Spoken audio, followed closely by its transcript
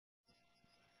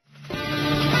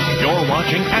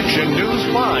watching Action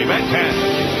News 5 at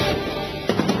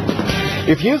 10.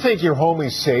 If you think your home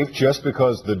is safe just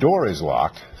because the door is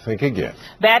locked, think again.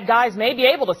 Bad guys may be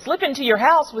able to slip into your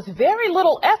house with very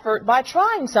little effort by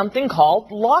trying something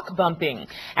called lock bumping.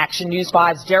 Action News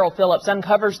 5's Daryl Phillips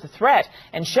uncovers the threat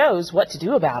and shows what to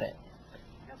do about it.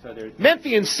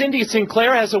 Memphian Cindy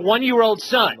Sinclair has a 1-year-old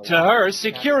son. To her,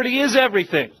 security is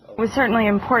everything. It was certainly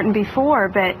important before,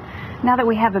 but now that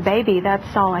we have a baby,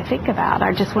 that's all I think about.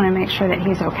 I just want to make sure that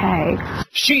he's okay.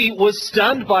 She was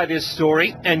stunned by this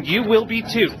story, and you will be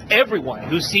too. Everyone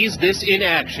who sees this in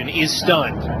action is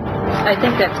stunned. I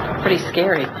think that's pretty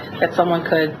scary, that someone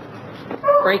could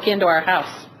break into our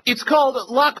house. It's called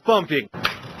lock bumping,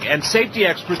 and safety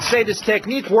experts say this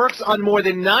technique works on more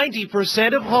than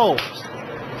 90% of homes.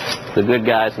 The good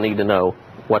guys need to know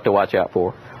what to watch out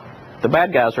for. The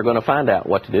bad guys are going to find out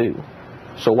what to do.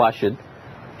 So why should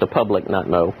the public not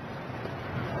know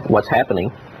what's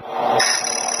happening?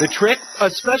 The trick?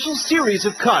 A special series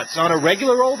of cuts on a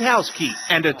regular old house key,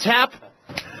 and a tap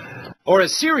or a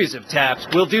series of taps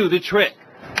will do the trick.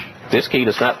 This key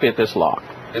does not fit this lock.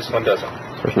 This one doesn't.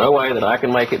 There's no way that I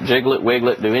can make it jiggle it, wiggle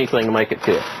it, do anything to make it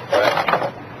fit.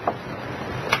 Right.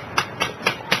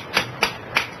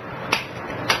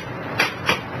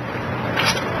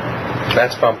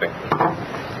 That's bumping.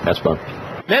 That's bumping.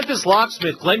 Memphis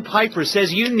locksmith Glenn Piper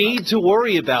says you need to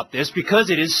worry about this because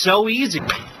it is so easy.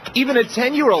 Even a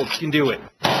 10-year-old can do it.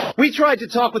 We tried to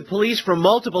talk with police from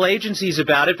multiple agencies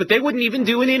about it, but they wouldn't even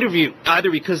do an interview, either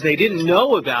because they didn't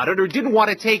know about it or didn't want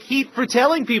to take heat for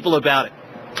telling people about it.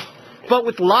 But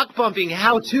with lock bumping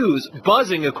how-tos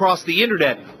buzzing across the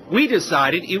internet, we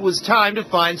decided it was time to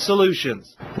find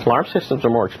solutions. Alarm systems are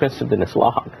more expensive than this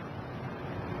lock.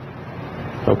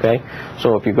 Okay?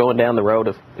 So if you're going down the road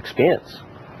of expense,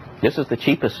 this is the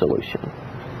cheapest solution.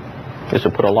 Is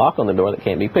to put a lock on the door that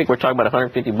can't be picked. We're talking about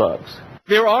 $150.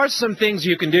 There are some things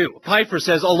you can do. Piper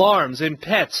says alarms and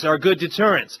pets are good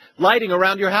deterrents. Lighting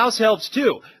around your house helps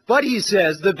too. But he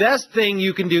says the best thing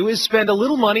you can do is spend a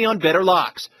little money on better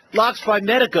locks. Locks by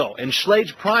Medico and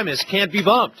Schlage Primus can't be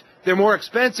bumped. They're more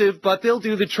expensive, but they'll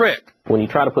do the trick. When you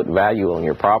try to put value on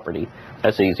your property,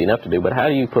 that's easy enough to do, but how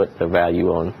do you put the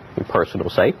value on your personal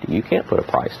safety? You can't put a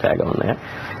price tag on that.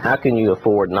 How can you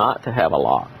afford not to have a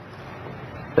lock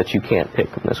that you can't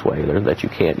pick them this way, or that you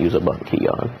can't use a bump key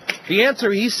on? The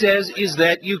answer, he says, is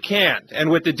that you can't. And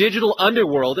with the digital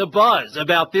underworld abuzz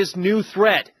about this new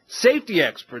threat, safety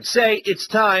experts say it's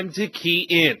time to key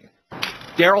in.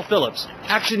 Daryl Phillips,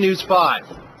 Action News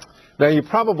 5. Now, you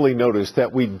probably noticed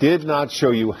that we did not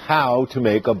show you how to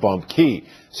make a bump key.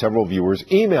 Several viewers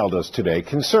emailed us today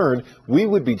concerned we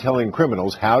would be telling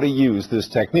criminals how to use this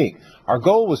technique. Our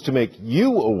goal was to make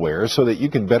you aware so that you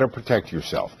can better protect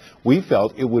yourself. We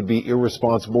felt it would be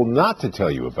irresponsible not to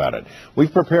tell you about it.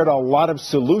 We've prepared a lot of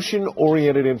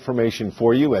solution-oriented information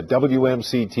for you at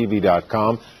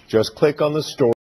WMCTV.com. Just click on the story.